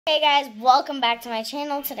Hey guys, welcome back to my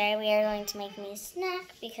channel. Today we are going to make me a snack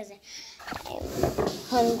because I'm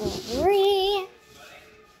hungry.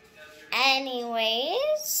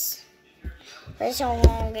 Anyways, first I'm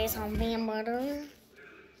going to get some peanut butter.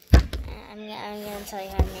 I'm going to tell you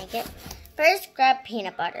how to make it. First, grab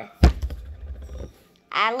peanut butter.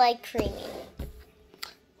 I like creamy.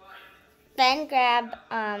 Then grab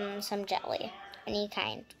some jelly, any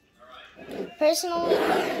kind. Personally,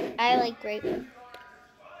 I like grape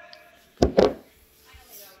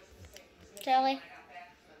jelly,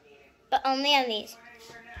 but only on these.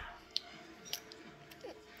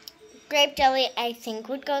 Grape jelly, I think,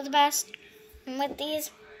 would go the best with these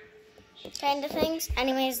kind of things.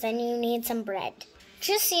 Anyways, then you need some bread.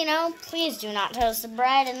 Just so you know, please do not toast the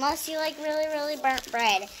bread unless you like really, really burnt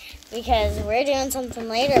bread, because we're doing something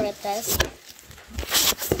later with this.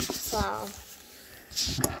 So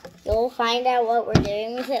you'll find out what we're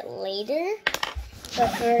doing with it later. But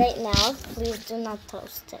for right now, please do not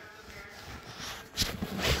toast it.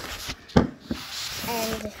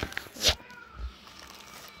 And yeah,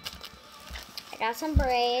 I got some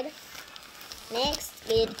bread. Next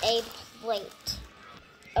is a plate.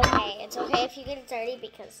 Okay, it's okay if you get it dirty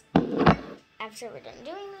because after we're done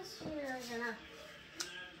doing this, you're gonna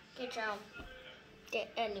get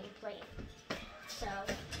a new plate. So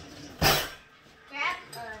grab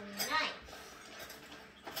a knife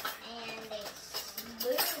and a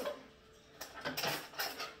spoon.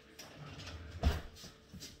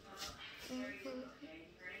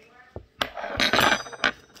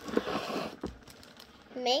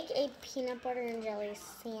 Make a peanut butter and jelly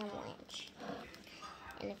sandwich.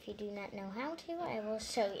 And if you do not know how to, I will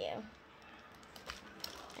show you.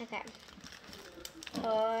 Okay.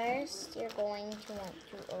 First, you're going to want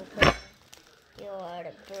to open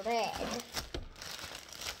your bread.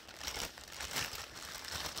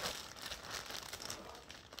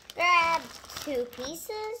 Grab 2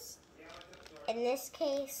 pieces. In this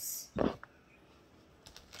case,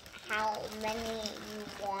 how many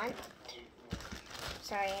you want.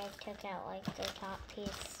 Sorry, I took out like the top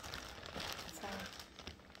piece. So,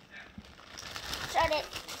 shut it.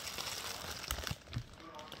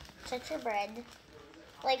 Shut your bread.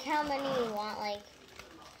 Like how many you want. Like,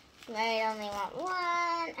 you might only want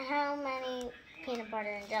 1. How many peanut butter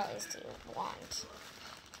and jellies do you want?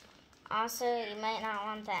 Also, you might not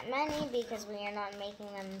want that many because we are not making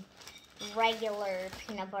them regular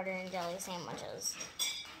peanut butter and jelly sandwiches.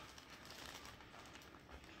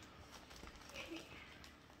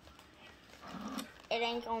 It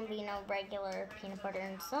ain't gonna be no regular peanut butter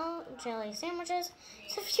and jelly sandwiches.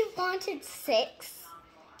 So if you wanted 6,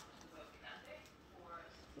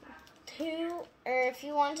 2, or if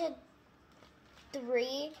you wanted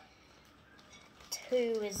 3, 2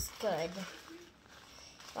 is good.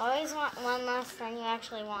 You always want 1 less than you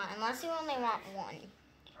actually want, unless you only want 1.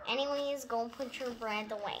 Anyways, go put your bread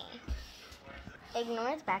away.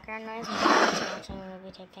 Ignore the background noise. I'm watching a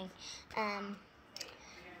movie type thing.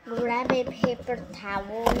 Grab a paper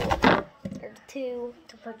towel or 2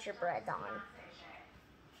 to put your bread on.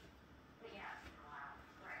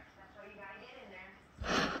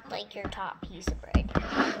 Like your top piece of bread.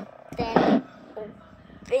 Then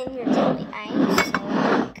open your jelly. I am so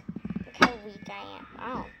weak. Look how weak I am.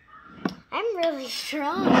 Oh. I'm really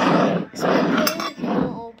strong. So I really can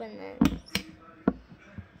open this.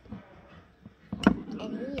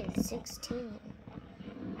 And he is 16.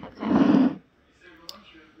 Okay.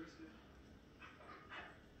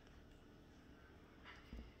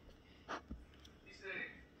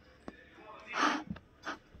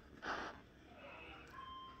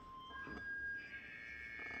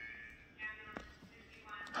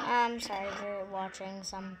 I'm sorry if you're watching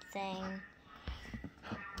something.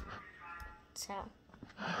 So,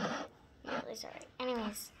 really sorry.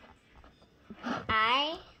 Anyways,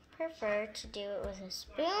 I prefer to do it with a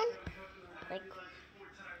spoon. Like,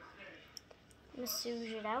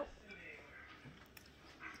 massage it out.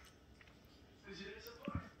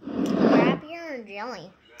 Grab your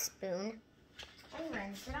jelly spoon and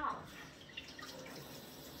rinse it off.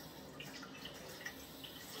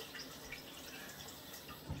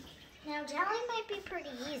 Now, jelly might be pretty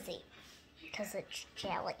easy because it's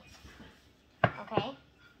jelly. Okay?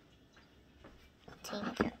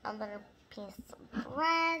 Take your other piece of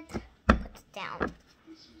bread, put it down.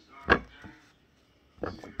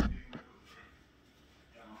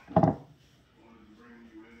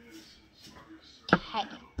 Okay.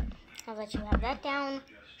 Now that you have that down,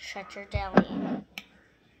 shut your jelly.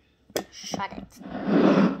 Shut it.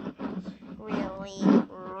 Really,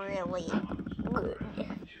 really good.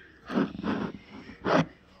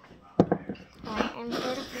 I'm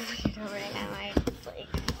sort of weird right now. I like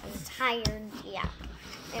tired. Yeah.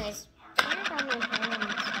 Anyways, I got my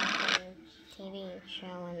parents' TV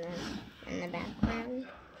show in the background.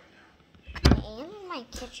 I am in my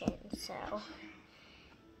kitchen, so.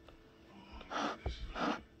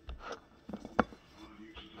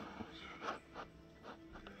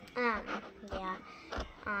 Yeah.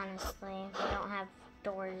 Honestly, we don't have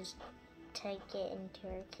doors to get into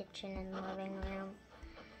our kitchen and living room.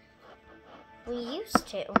 We used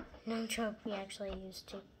to. No joke, we actually used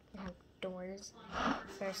to have doors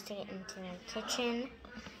for us to get into our kitchen,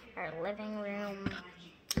 our living room,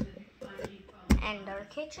 and our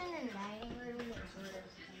kitchen and dining room is sort of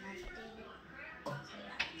connected. So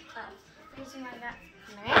yeah. Oh, the reason why I got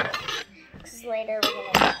a minute, because later we're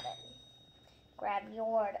going to add it. Grab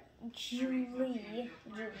your Julie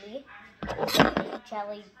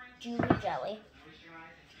jelly.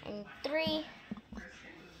 And 3,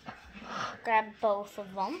 grab both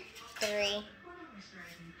of them. 3,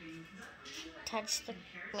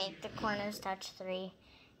 make the corners touch 3.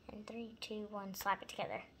 And 3, 2, 1, slap it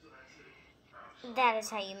together. That is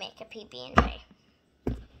how you make a PB&J.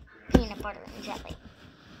 Peanut butter and jelly.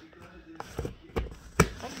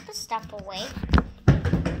 Put the stuff away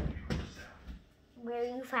where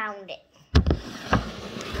you found it.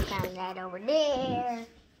 Found that over there.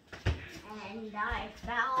 And I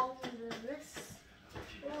found this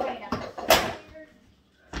right up there.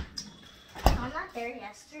 I'm not there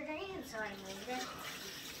yesterday, and so I moved it.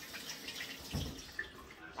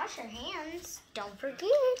 Wash your hands. Don't forget.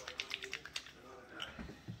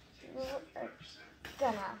 We're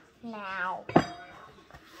gonna now. There's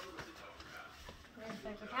a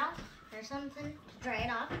paper towel or something to dry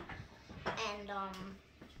it off. And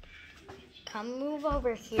come move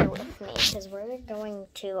over here with me because we're going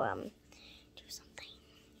to do something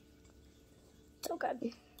so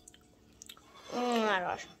good. Oh my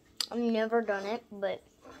gosh, I've never done it, but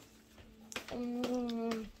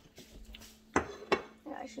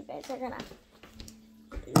gosh, you guys are gonna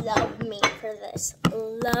love me for this.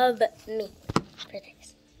 Love me for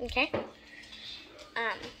this. Okay.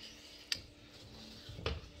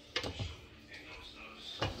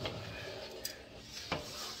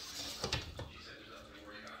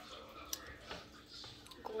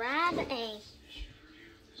 Grab a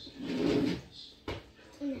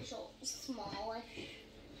initial smallish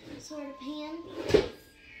sort of pan.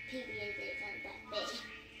 PB&J's aren't that big,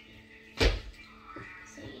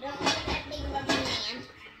 so you don't want that big of a pan.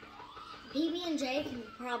 PB&J can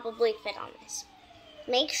probably fit on this.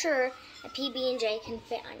 Make sure a PB&J can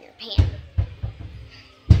fit on your pan.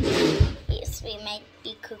 Yes, we might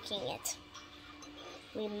be cooking it.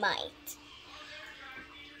 We might.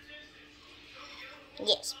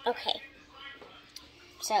 Yes, okay.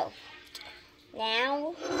 So,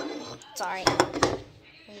 now, sorry,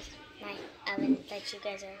 my oven that you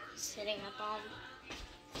guys are sitting up on.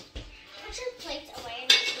 Put your plates away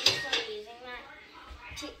and start using that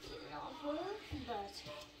to eat it off of, but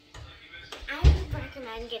I would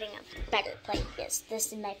recommend getting a better plate. Yes,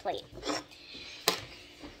 this is my plate.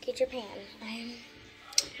 Get your pan.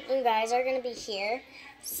 You guys are going to be here,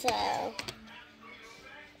 so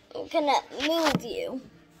I'm gonna move you.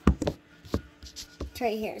 It's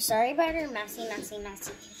right here. Sorry about our messy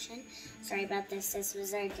kitchen. Sorry about this. This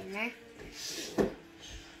was our dinner.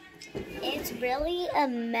 It's really a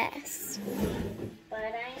mess,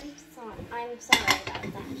 but I'm sorry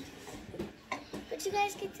about that. But you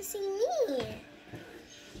guys get to see me.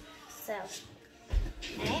 So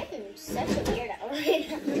I am such a weirdo right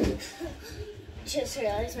now. Just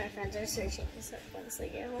realized my friends are searching this up once they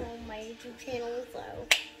get home. My YouTube channel is low.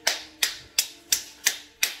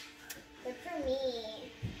 Good for me.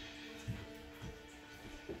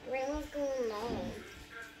 Grandma's going home.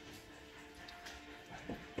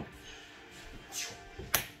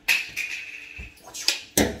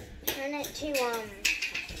 Turn it to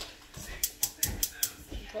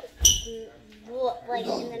like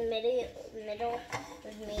in the middle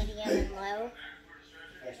of medium and low.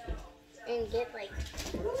 And get like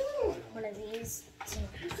one of these to,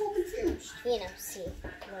 see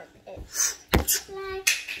what it's like.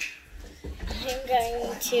 I'm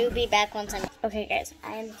going to be back once I'm... Okay, guys,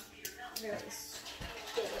 I'm really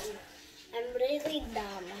stupid. I'm really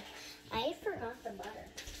dumb. I forgot the butter.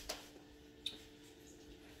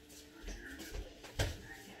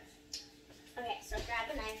 Okay, so grab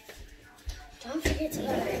a knife. Don't forget to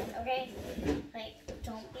butter it, okay? Like,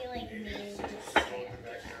 don't be like me and just straight up do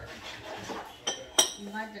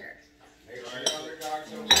that. Butter.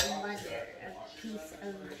 You need butter. A piece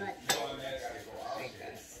of butter. Like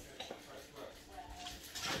this.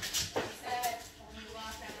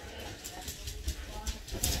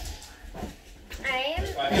 I am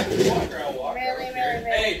Really.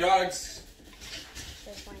 Hey, dogs.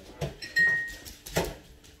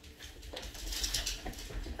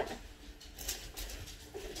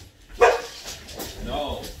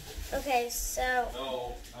 No. Okay, so.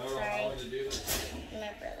 No, I don't know how to do this.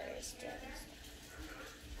 My brother is doing this.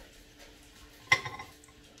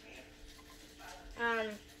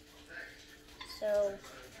 So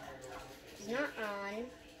it's not on,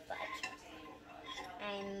 but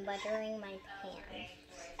I'm buttering my pan.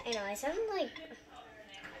 I know I sound like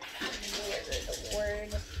weird word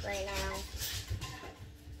right now.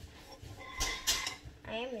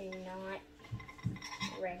 I am not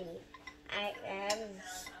ready. I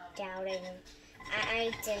was doubting.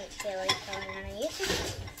 I didn't feel like going on a YouTube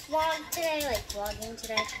vlog today, like vlogging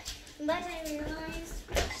today, but I realized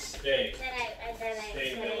that I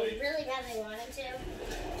really badly wanted to.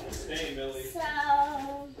 Stay, Millie. So,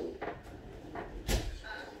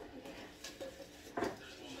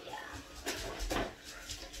 yeah.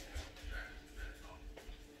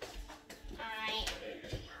 I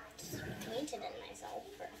disappointed in myself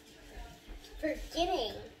for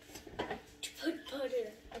forgetting to put butter.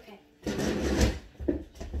 Okay.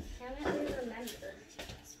 Now that we remember,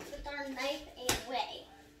 let's put our knife away.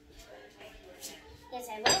 Yes,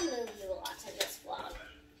 I will move you a lot in this vlog.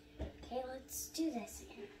 Okay, let's do this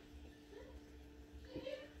again.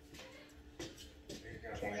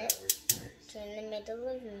 Turn it to in the middle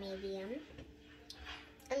of medium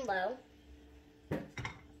and low.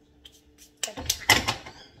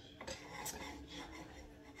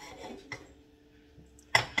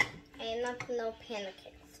 I am not no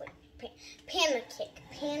pancake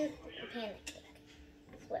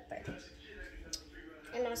flipper.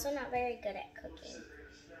 I'm also not very good at cooking.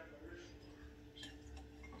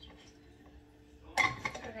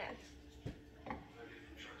 Okay.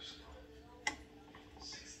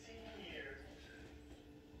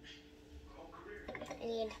 I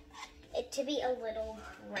need it to be a little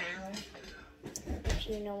brown, if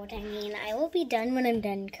you know what I mean. I will be done when I'm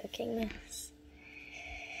done cooking this.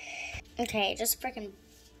 Okay, just freaking,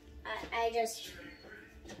 I just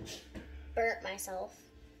burnt myself.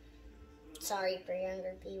 Sorry for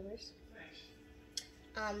younger viewers.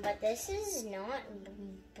 But this is not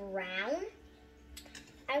brown,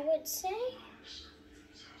 I would say.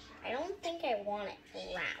 I don't think I want it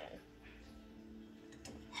brown.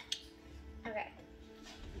 Okay.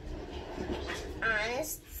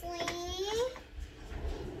 Honestly,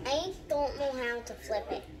 I don't know how to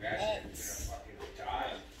flip it. It's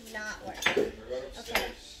not working. Okay.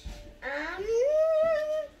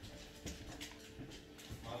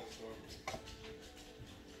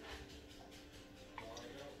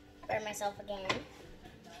 Burn myself again.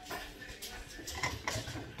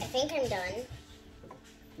 I think I'm done.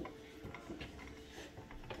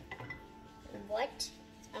 What?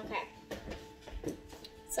 Okay.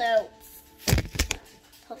 So,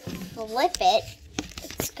 flip it.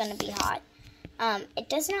 It's gonna be hot. It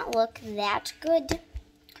does not look that good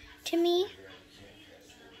to me,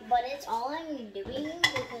 but it's all I'm doing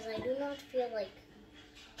because I do not feel like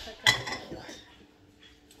cooking anymore.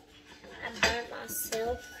 I burnt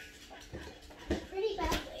myself pretty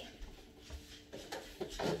badly.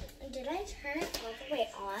 Did I turn it all the way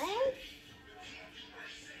on?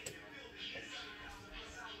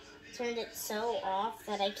 Turned it so off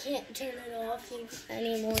that I can't turn it off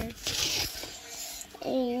anymore.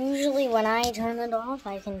 And usually when I turn it off,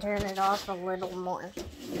 I can turn it off a little more.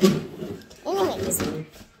 Anyways,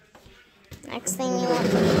 next thing you want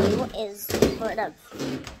to do is put up.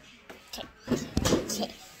 Okay.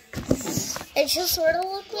 It should sort of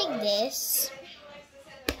look like this.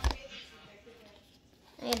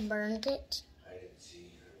 I burned it,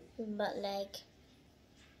 but like,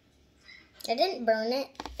 I didn't burn it.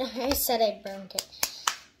 I said I burned it.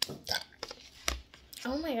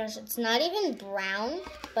 Oh my gosh, it's not even brown,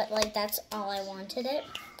 but like that's all I wanted it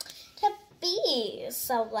to be.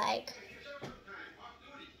 So like,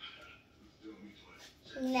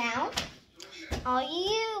 now all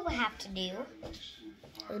you have to do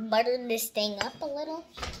is butter this thing up a little.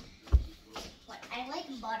 But I like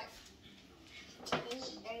butter. Are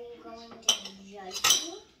you going to judge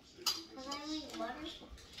me because I like butter?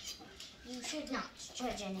 You should not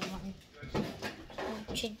judge anyone.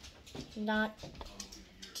 You should not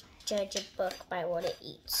judge a book by what it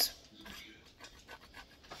eats.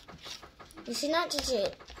 You should not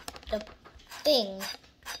judge a thing,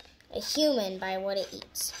 a human, by what it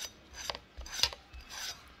eats.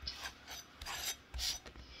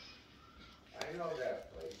 I know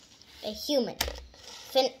that place. A human.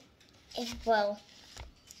 Well,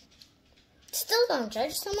 still don't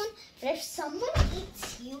judge someone, but if someone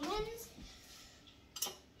eats humans,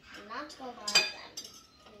 to a lot of them.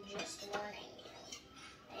 I'm just warning you.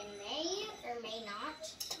 I may or may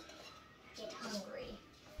not get hungry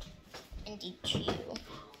and eat you.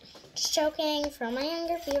 Just joking. For my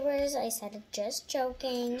younger viewers, I said just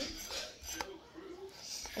joking.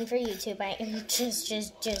 And for YouTube, I am just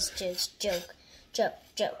joking.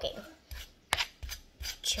 Joking.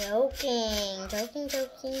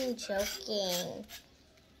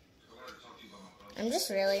 I'm just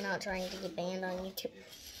really not trying to get banned on YouTube.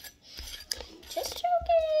 Just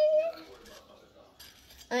joking.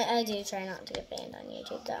 I do try not to get banned on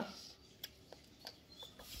YouTube, though.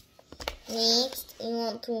 Next, you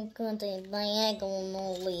want to contain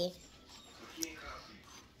diagonally.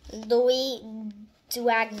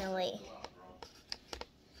 Diagonally.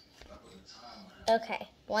 Okay,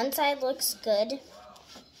 one side looks good,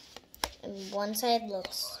 and one side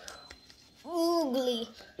looks oogly.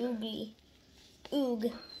 Ooh.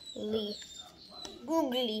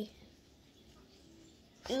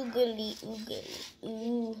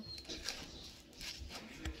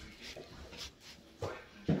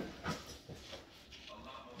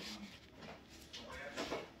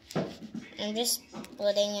 I'm just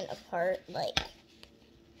splitting it apart, like.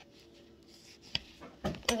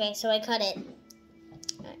 Okay, so I cut it.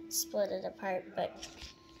 I split it apart, but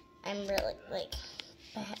I'm really, like,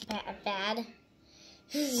 bad.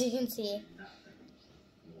 As you can see.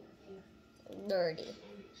 Dirty.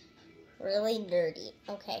 Really dirty.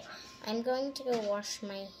 Okay, I'm going to go wash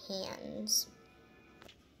my hands.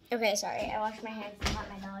 Okay, sorry, I washed my hands and got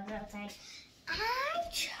my dogs outside. I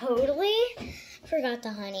totally forgot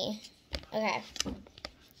the honey. Okay,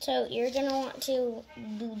 so you're gonna want to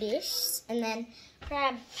do this and then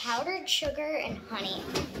grab powdered sugar and honey.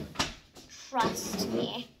 Trust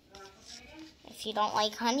me. If you don't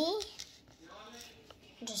like honey,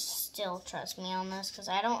 just still trust me on this because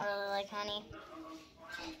I don't really like honey.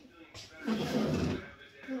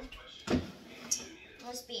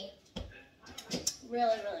 Must be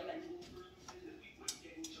really good.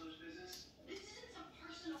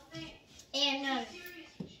 And if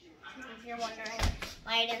you're wondering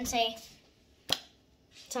why I didn't say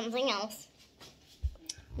something else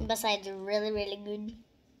besides really good,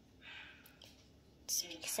 it's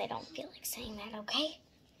because I don't feel like saying that, okay?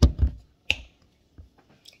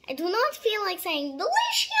 I do not feel like saying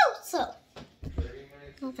delicioso.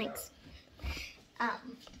 No thanks.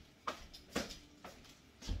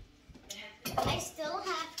 I still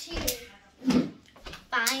have to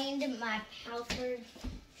find my powdered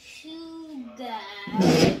sugar.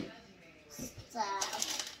 So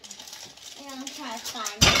I'm gonna try to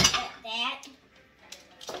find that.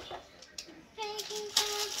 Baking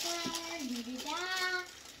flour,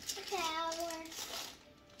 the flour.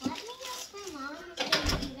 Let me ask my mom if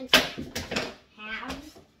they even have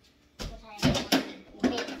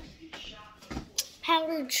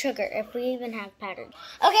powdered sugar, if we even have powdered.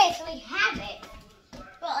 Okay, so we have it,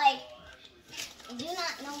 but like, I do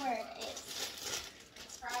not know where it is.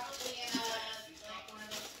 It's probably in one of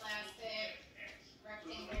those plastic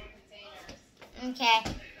rectangle containers. Okay,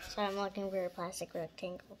 so I'm looking for a plastic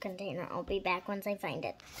rectangle container. I'll be back once I find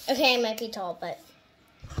it. Okay, it might be tall, but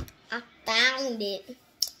I found it.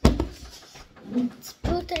 It's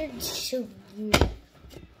powdered sugar.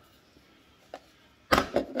 I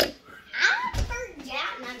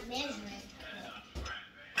forgot my measurement.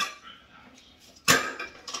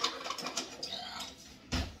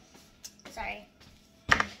 Sorry.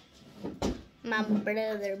 My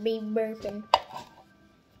brother be burping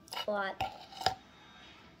a lot.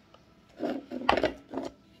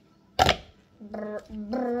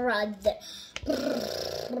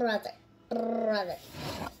 Brother.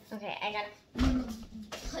 Okay, I gotta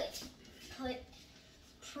put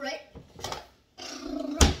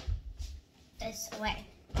this away.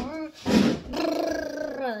 Brother.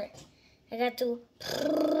 I got to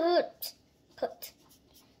put.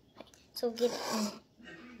 So get it in.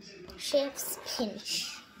 Chef's pinch.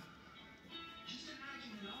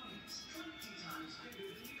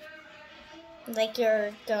 Like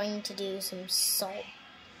you're going to do some salt.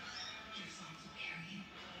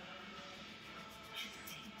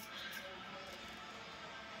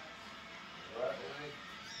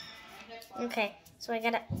 Okay, so I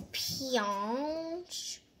got a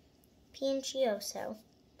piancioso.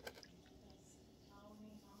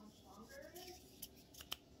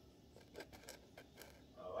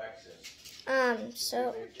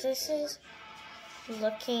 So this is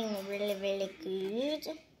looking really good.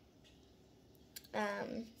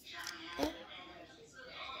 I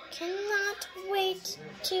cannot wait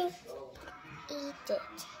to eat it.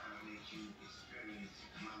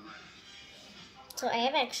 So I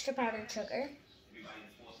have extra powdered sugar.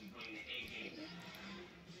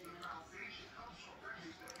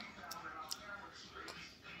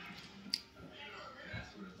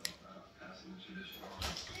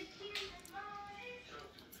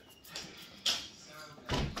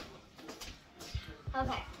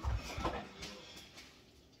 Okay.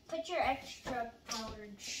 Put your extra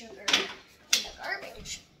powdered sugar in the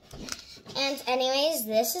garbage. And anyways,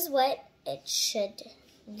 this is what it should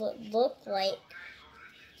look like.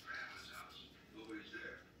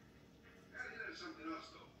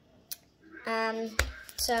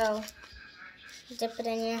 So dip it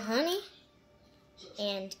in your honey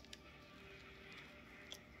and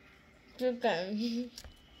you're done.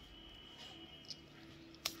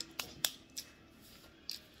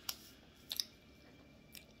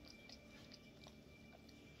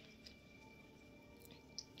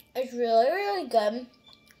 It's really, really good.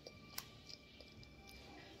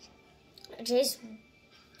 It tastes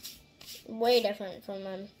way different from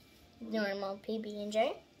a normal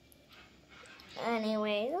PB&J.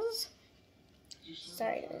 Anyways,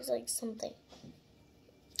 sorry, there's like something.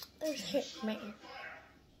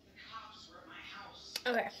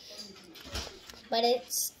 Okay, but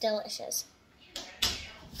it's delicious.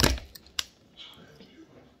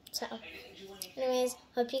 So, anyways,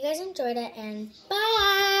 hope you guys enjoyed it, and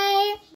bye!